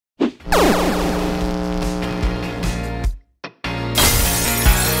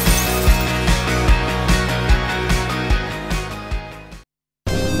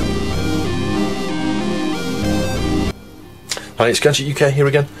Hi, it's Gadget UK here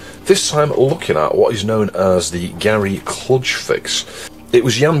again. This time looking at what is known as the Gary Kludge fix. It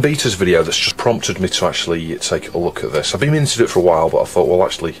was Jan Beta's video that's just prompted me to actually take a look at this. I've been meaning to do it for a while, but I thought, well,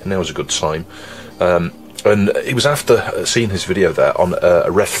 actually, now's a good time. And it was after seeing his video there on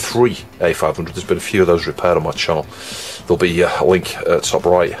a Rev 3 A500. There's been a few of those repaired on my channel. There'll be a link top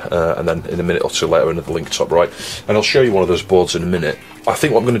right, and then in a minute or two later another link top right. And I'll show you one of those boards in a minute. I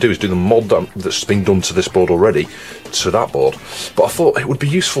think what I'm going to do is do the mod that's been done to this board already, to that board. But I thought it would be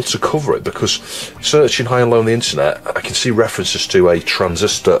useful to cover it, because searching high and low on the internet, I can see references to a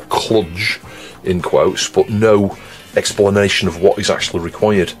transistor kludge, in quotes, but no explanation of what is actually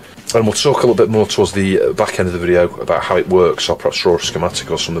required. And we'll talk a little bit more towards the back end of the video about how it works. I'll perhaps draw a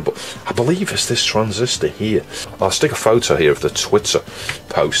schematic or something, but I believe it's this transistor here. I'll stick a photo here of the Twitter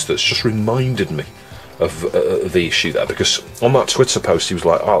post that's just reminded me of the issue there, because on that Twitter post he was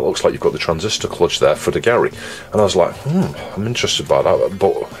like, oh, it looks like you've got the transistor kludge there for the Gary, and I was like, I'm interested by that,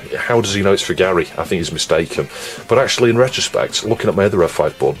 but how does he know it's for Gary? I think he's mistaken. But actually, in retrospect, looking at my other Rev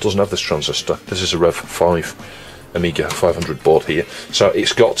 5 board, doesn't have this transistor. This is a Rev 5 Amiga 500 board here, so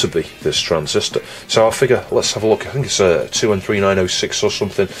it's got to be this transistor. So I figure, let's have a look. I think it's a 2N3906 or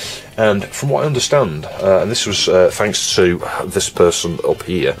something, and from what I understand, and this was thanks to this person up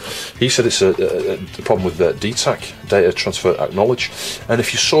here, he said it's a problem with the DTACK, data transfer acknowledge. And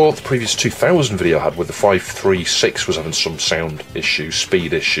if you saw the previous 2000 video I had with the 536 was having some sound issues,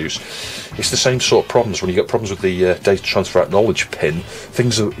 speed issues, it's the same sort of problems. When you get problems with the data transfer acknowledge pin,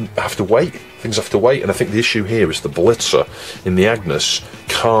 things have to wait. And I think the issue here is the blitzer in the Agnes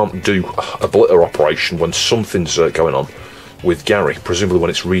can't do a blitter operation when something's going on with Gary. Presumably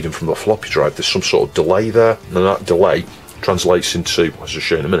when it's reading from the floppy drive, there's some sort of delay there, and that delay translates into, as I'll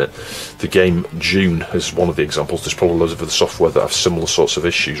show you in a minute, the game June is one of the examples. There's probably loads of other software that have similar sorts of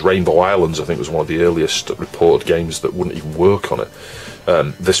issues. Rainbow Islands, I think, was one of the earliest reported games that wouldn't even work on it.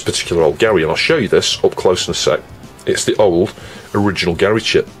 This particular old Gary, and I'll show you this up close in a sec. It's the old original Gary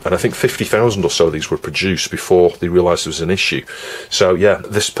chip, and I think 50,000 or so of these were produced before they realised there was an issue. So yeah,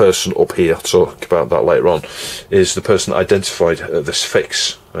 this person up here, I'll talk about that later on, is the person that identified this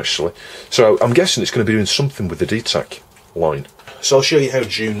fix, actually. So I'm guessing it's going to be doing something with the DTACK line. So I'll show you how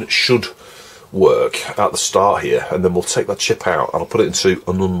June should work at the start here, and then we'll take that chip out and I'll put it into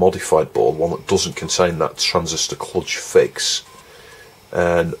an unmodified board, one that doesn't contain that transistor kludge fix,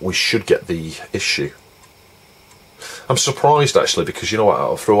 and we should get the issue. I'm surprised actually, because you know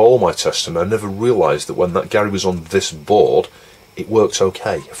what, through all my testing I never realised that when that Gary was on this board it worked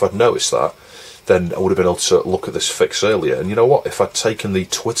okay. If I'd noticed that, then I would have been able to look at this fix earlier, and you know what, if I'd taken the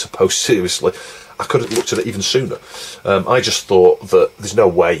Twitter post seriously I could have looked at it even sooner. I just thought that there's no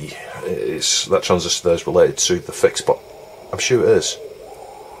way that transistor there is related to the fix, but I'm sure it is.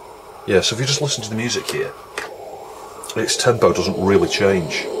 Yeah, so if you just listen to the music here, its tempo doesn't really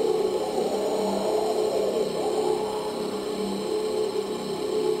change.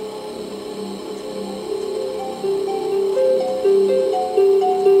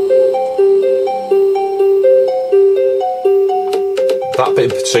 That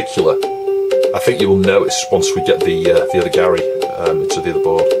bit in particular, I think you will notice once we get the other Gary into the other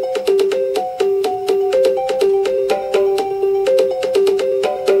board.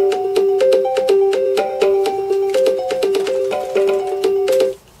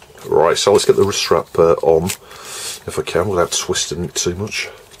 Right, so let's get the wrist strap on, if I can, without twisting it too much.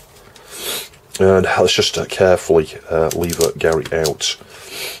 And let's just carefully lever Gary out.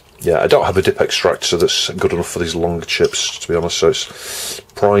 Yeah, I don't have a dip extractor that's good enough for these longer chips, to be honest, so it's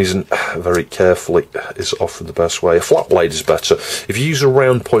prising very carefully is often the best way. A flat blade is better. If you use a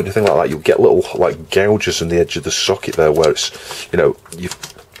round point or thing like that, you'll get little like gouges in the edge of the socket there where it's, you know, you've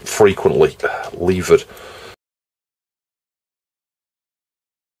frequently levered.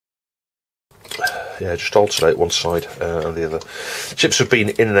 Yeah, just alternate one side and the other. Chips have been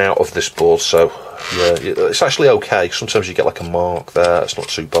in and out of this board, so yeah, it's actually okay. Sometimes you get like a mark there. It's not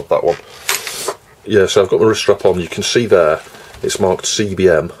too bad, that one. Yeah, so I've got my wrist strap on. You can see there it's marked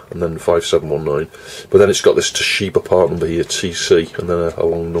CBM and then 5719, but then it's got this Toshiba part number here, TC, and then a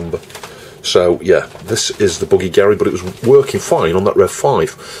long number. So yeah, this is the Buggy Gary, but it was working fine on that Rev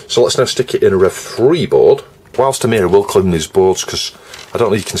 5. So let's now stick it in a Rev 3 board. Whilst I'm here, I will clean these boards, because I don't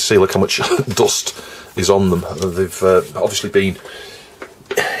know if you can see, look how much dust is on them. They've obviously been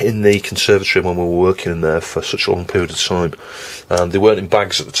in the conservatory when we were working in there for such a long period of time. They weren't in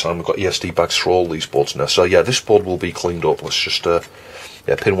bags at the time. We've got ESD bags for all these boards now. So yeah, this board will be cleaned up. Let's just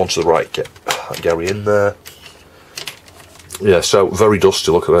yeah, pin one to the right, get Gary in there. Yeah, so very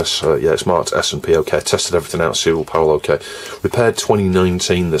dusty, look at this. Yeah, it's marked S&P OK. Tested everything out, serial power OK. Repaired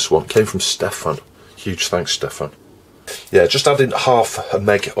 2019, this one. Came from Stefan. Huge thanks, Stefan. Yeah, just adding half a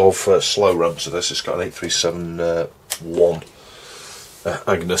meg of slow RAM to this. It's got an 8371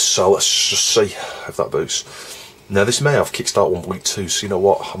 Agnes, so let's just see if that boots. Now this may have Kickstart 1.2, so you know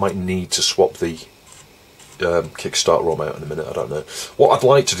what, I might need to swap the Kickstart ROM out in a minute, I don't know. What I'd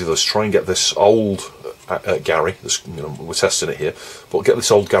like to do though is try and get this old Gary, this, you know, we're testing it here, but get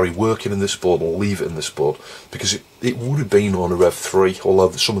this old Gary working in this board and leave it in this board, because it would have been on a Rev 3,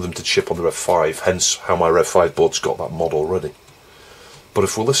 although some of them did ship on the Rev 5, hence how my Rev 5 board's got that mod already. But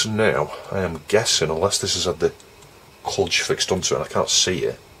if we listen now, I am guessing, unless this has had the Kludge fixed onto it and I can't see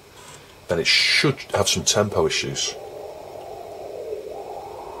it, then it should have some tempo issues.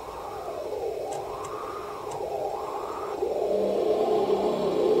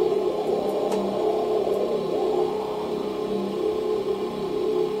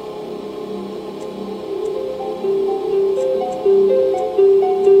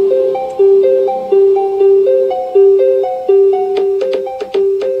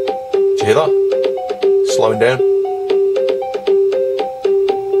 Do you hear that? Slowing down.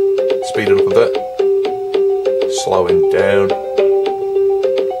 Speeding up a bit. Slowing down.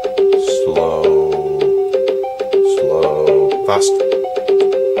 Slow. Slow. Fast.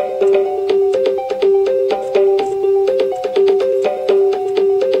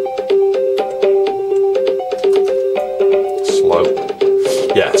 Slow.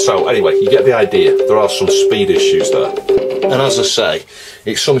 Yeah, so anyway, you get the idea. There are some speed issues there. And as I say,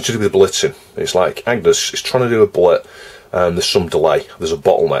 it's something to do with blitzing. It's like Agnes is trying to do a blit and there's some delay. There's a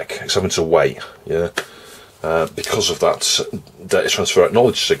bottleneck. It's having to wait, yeah, because of that data transfer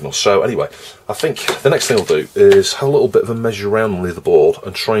acknowledge signal. So anyway, I think the next thing I'll do is have a little bit of a measure around on the other board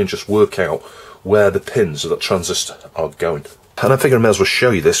and try and just work out where the pins of that transistor are going. And I figure I may as well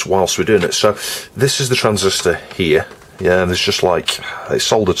show you this whilst we're doing it. So this is the transistor here. Yeah, and there's just like, it's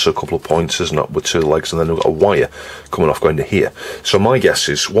soldered to a couple of points, isn't it, with two legs, and then we've got a wire coming off going to here. So my guess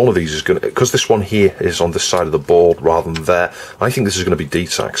is one of these is going to, because this one here is on this side of the board rather than there, I think this is going to be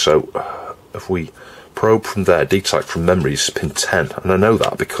DTACK. So if we probe from there, DTACK from memory is pin 10, and I know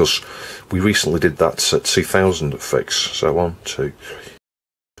that because we recently did that 2000 fix. So 1, 2,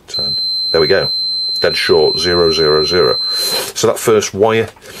 3, 10. There we go. Dead short, 0, 0, 0. So that first wire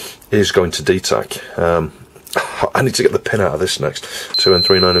is going to DTACK. I need to get the pin out of this next.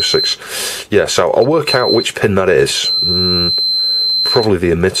 2N3906. Yeah, so I'll work out which pin that is. Probably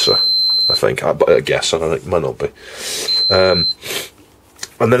the emitter, I think. I guess, I don't know, it might not be. And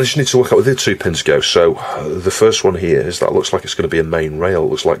then I just need to work out where the 2 pins go. So the first one here is that looks like it's going to be a main rail. It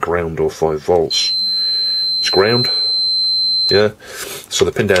looks like ground or 5 volts. It's ground. Yeah. So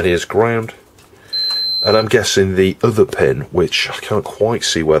the pin down here is ground. And I'm guessing the other pin, which I can't quite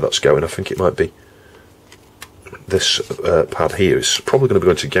see where that's going. I think it might be this pad here, is probably going to be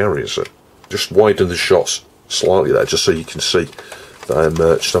going to Gary, is it? Just widen the shots slightly there, just so you can see that I'm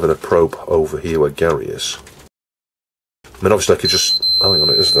just having a probe over here where Gary is. I mean, obviously I could just, oh, hang on,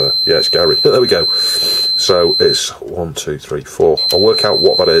 it is there. Yeah, it's Gary. There we go. So it's 1, 2, 3, 4. I'll work out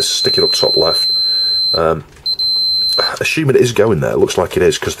what that is, stick it up top left. Assuming it is going there, it looks like it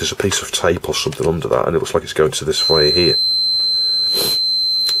is, because there's a piece of tape or something under that, and it looks like it's going to this via here.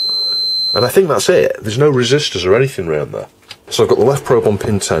 And I think that's it. There's no resistors or anything around there. So I've got the left probe on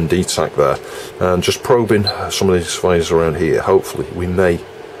pin 10, DTACK there, and just probing some of these wires around here. Hopefully we may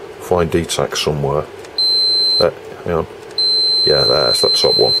find DTACK somewhere. Hang on. Yeah, there's that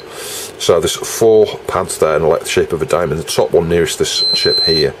top one. So there's 4 pads there in the shape of a diamond. The top one nearest this chip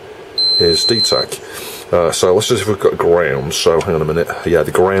here is DTACK. So let's just see if we've got ground. So hang on a minute. Yeah,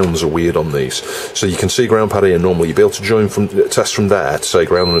 the grounds are weird on these. So you can see ground pad here normally. You'd be able to join from test from there to say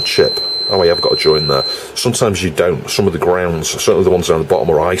ground on a chip. Oh, yeah, I've got to join there. Sometimes you don't. Some of the grounds, certainly the ones down the bottom,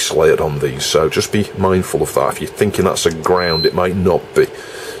 are isolated on these. So just be mindful of that. If you're thinking that's a ground, it might not be.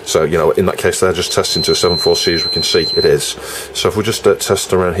 So, you know, in that case, they're just testing to a 7.4 series. We can see it is. So if we just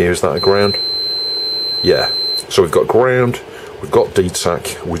test around here, is that a ground? Yeah. So we've got ground. We've got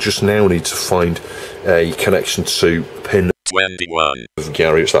DTACK. We just now need to find a connection to pin 21 of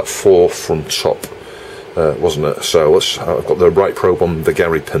Gary. It's that 4 from top, wasn't it? So let's. I've got the right probe on the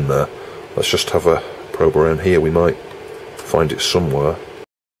Gary pin there. Let's just have a probe around here. We might find it somewhere.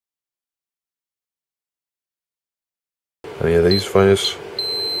 Any of these wires?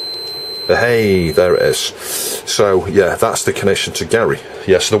 Hey, there it is. So yeah, that's the connection to Gary.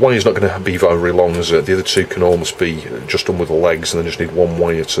 Yeah, so the wire's not going to be very long, is it? The other 2 can almost be just done with the legs, and then just need 1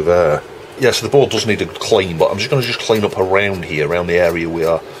 wire to there. Yeah, so the board does need a clean, but I'm just going to clean up around here, around the area we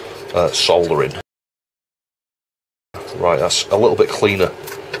are soldering. Right, that's a little bit cleaner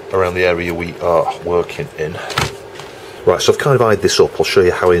around the area we are working in. Right, so I've kind of eyed this up. I'll show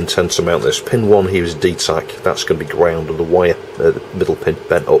you how I intend to mount this. Pin 1 here is DTACK, that's going to be ground, and the wire, the middle pin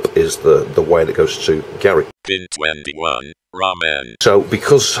bent up, is the wire that goes to Gary. Pin 21, Ramen. So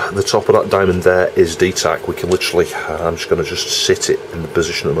because the top of that diamond there is DTACK, we can literally, I'm just going to just sit it in the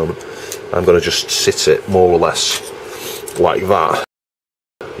position at the moment. I'm going to just sit it more or less like that.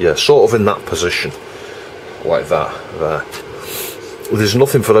 Yeah, sort of in that position, like that, there. There's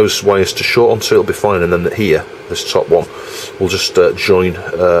nothing for those wires to short onto, it'll be fine, and then here, this top one, we'll just join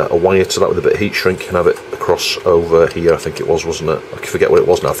a wire to that with a bit of heat shrink and have it across over here, I think it was, wasn't it? I forget what it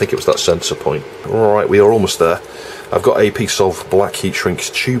was now, I think it was that centre point. Alright, we are almost there. I've got a piece of black heat shrink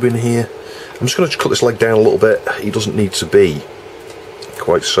tube in here. I'm just going to cut this leg down a little bit. It doesn't need to be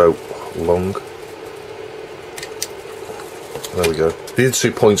quite so long. There we go. The other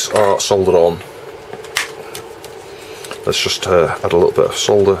 2 points are soldered on. Let's just add a little bit of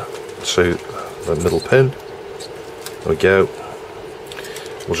solder to the middle pin. There we go.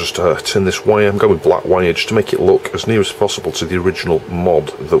 We'll just tin this wire. I'm going with black wire just to make it look as near as possible to the original mod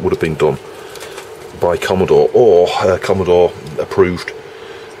that would have been done by Commodore, or Commodore approved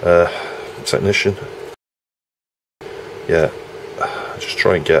technician. Yeah, just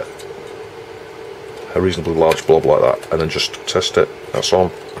try and get a reasonably large blob like that and then just test it. That's on.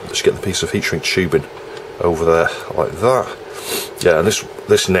 Just get the piece of heat shrink tubing over there like that. Yeah, and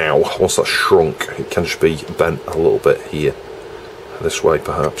this now, once that's shrunk, it can just be bent a little bit here, this way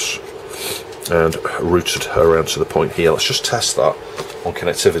perhaps, and routed around to the point here. Let's just test that on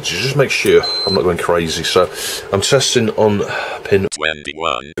connectivity, just make sure I'm not going crazy. So I'm testing on pin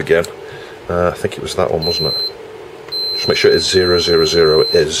 21 again. I think it was that one, wasn't it? Just make sure it's 000.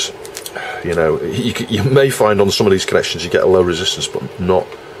 It is. You know, you may find on some of these connections you get a low resistance, but not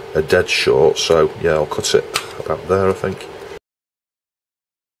a dead short. So yeah, I'll cut it about there, I think.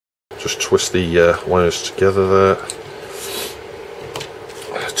 Just twist the wires together there,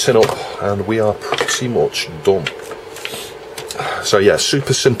 tin up, and we are pretty much done. So yeah,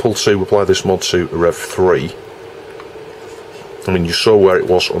 super simple to apply this mod to Rev 3. I mean, you saw where it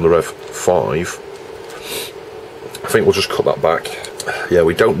was on the Rev 5. I think we'll just cut that back. Yeah,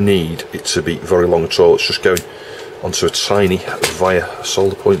 we don't need it to be very long at all. It's just going onto a tiny via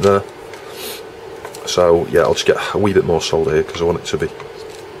solder point there. So yeah, I'll just get a wee bit more solder here because I want it to be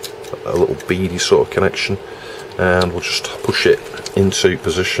a little beady sort of connection, and we'll just push it into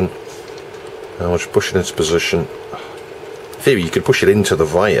position. And we'll just push it into position. In theory, you could push it into the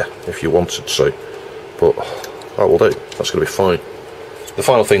via if you wanted to, but that will do. That's going to be fine. The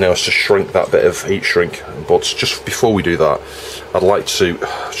final thing now is to shrink that bit of heat shrink, but just before we do that, I'd like to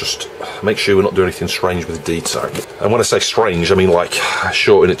just make sure we're not doing anything strange with the DTACK. And when I say strange, I mean like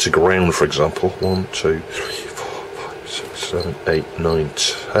shorting it to ground, for example. 1, 2, 3, 4, 5, 6, 7, 8, 9,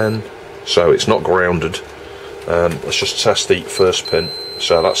 10. So it's not grounded. Let's just test the first pin.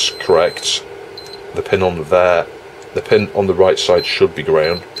 So that's correct. The pin on there, the pin on the right side should be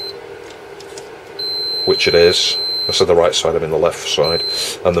ground, which it is. I said the right side, I mean the left side,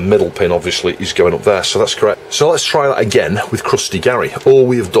 and the middle pin obviously is going up there, so that's correct. So let's try that again with Crusty Gary. All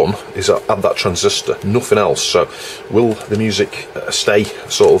we have done is add that transistor, nothing else. So will the music stay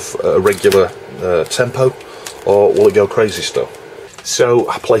sort of a regular tempo, or will it go crazy still? So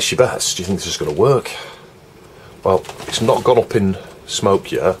place your bets. Do you think this is going to work? Well, it's not gone up in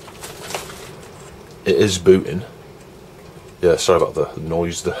smoke yet. It is booting. Yeah, sorry about the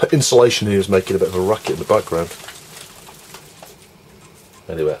noise. The insulation here is making a bit of a racket in the background.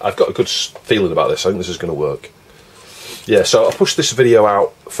 Anyway, I've got a good feeling about this. I think this is going to work. Yeah, so I pushed this video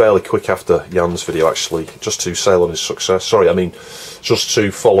out fairly quick after Jan's video, actually, just to sail on his success. Sorry, I mean, just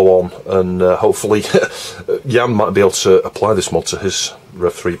to follow on, and hopefully Jan might be able to apply this mod to his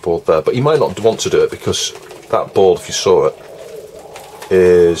Rev 3 board there, but he might not want to do it because that board, if you saw it,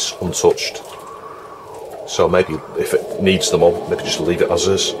 is untouched. So maybe if it needs the mod, maybe just leave it as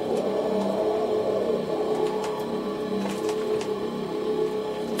is.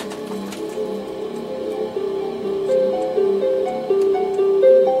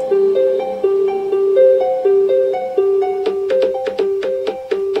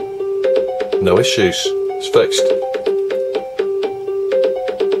 No issues, it's fixed.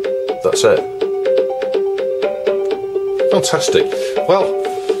 That's it. Fantastic. Well,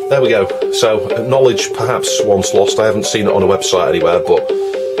 there we go. So, knowledge perhaps once lost. I haven't seen it on a website anywhere, but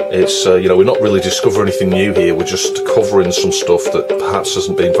it's, you know, we're not really discovering anything new here. We're just covering some stuff that perhaps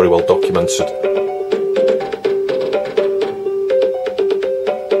hasn't been very well documented.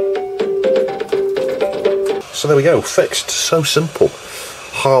 So there we go, fixed. So simple.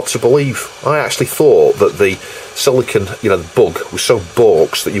 hard to believe. I actually thought that the silicon, the bug was so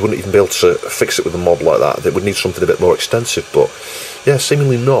borks that you wouldn't even be able to fix it with a mod like that. They would need something a bit more extensive, but yeah,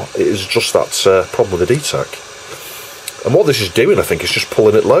 seemingly not. It is just that problem with the DTACK. And what this is doing, I think, is just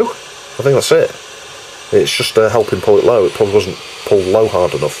pulling it low. I think that's it. It's just helping pull it low. It probably wasn't pulled low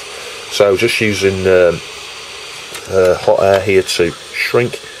hard enough. So just using hot air here to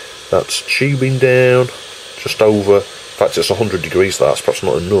shrink. That's tubing down just over. In fact, it's 100 degrees. That's perhaps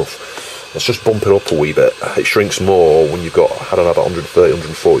not enough. Let's just bump it up a wee bit. It shrinks more when you've got, I don't know, about 130,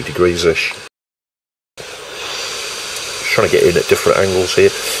 140 degrees ish. Just trying to get in at different angles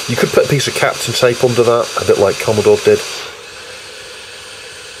here. You could put a piece of Captain tape under that, a bit like Commodore did.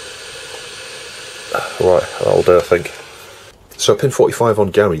 Right, that'll do, I think. So pin 45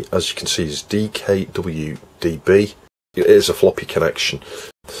 on Gary, as you can see, is DKWDB. It is a floppy connection.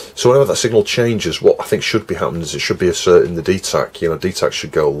 So whenever that signal changes, what I think should be happening is it should be asserting the DTACK. DTACK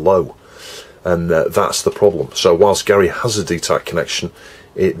should go low, and that's the problem. So whilst Gary has a DTACK connection,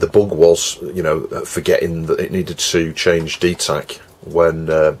 the bug was, forgetting that it needed to change DTACK when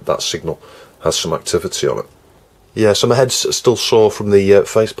that signal has some activity on it. Yeah, so my head's still sore from the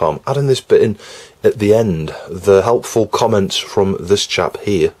facepalm. Adding this bit in at the end, the helpful comments from this chap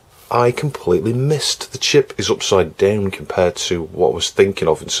here, I completely missed. The chip is upside down compared to what I was thinking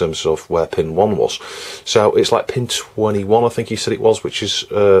of in terms of where pin 1 was. So it's like pin 21, I think he said it was, which is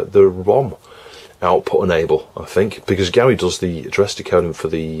the ROM output enable, I think, because Gary does the address decoding for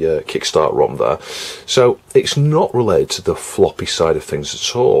the Kickstart ROM there. So it's not related to the floppy side of things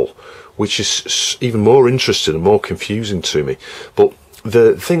at all, which is even more interesting and more confusing to me. But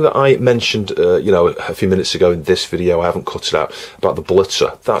the thing that I mentioned, a few minutes ago in this video, I haven't cut it out, about the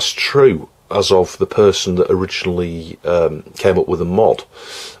blitzer, that's true as of the person that originally came up with the mod.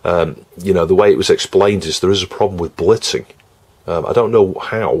 The way it was explained is there is a problem with blitzing. I don't know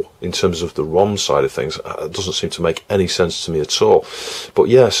how, in terms of the ROM side of things. It doesn't seem to make any sense to me at all. But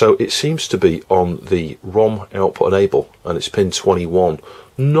yeah, so it seems to be on the ROM output enable, and it's pin 21,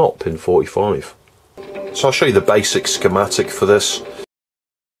 not pin 45. So I'll show you the basic schematic for this.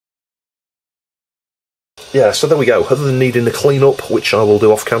 Yeah, so there we go. Other than needing a clean up, which I will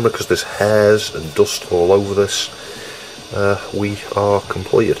do off camera because there's hairs and dust all over this, we are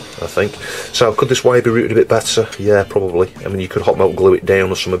completed, I think. So could this wire be routed a bit better? Yeah, probably. I mean, you could hot melt glue it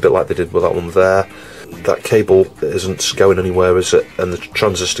down or something, a bit like they did with that one there. That cable isn't going anywhere, is it? And the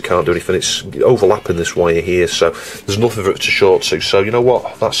transistor can't do anything. It's overlapping this wire here, so there's nothing for it to short to. So you know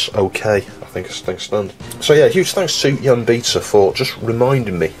what? That's okay. I think it's things stand. So yeah, huge thanks to Jan Beta for just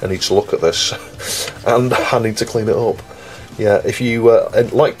reminding me I need to look at this and I need to clean it up. Yeah, if you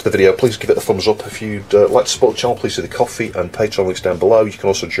liked the video, please give it a thumbs up. If you'd like to support the channel, please do the coffee and Patreon links down below. You can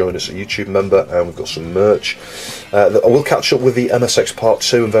also join us as a YouTube member, and we've got some merch. I will catch up with the MSX Part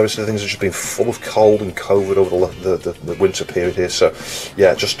 2 and various other things. It's just been full of cold and COVID over the winter period here, so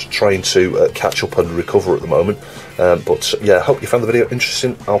yeah, just trying to catch up and recover at the moment. But yeah, I hope you found the video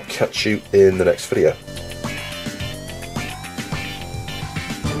interesting. I'll catch you in the next video.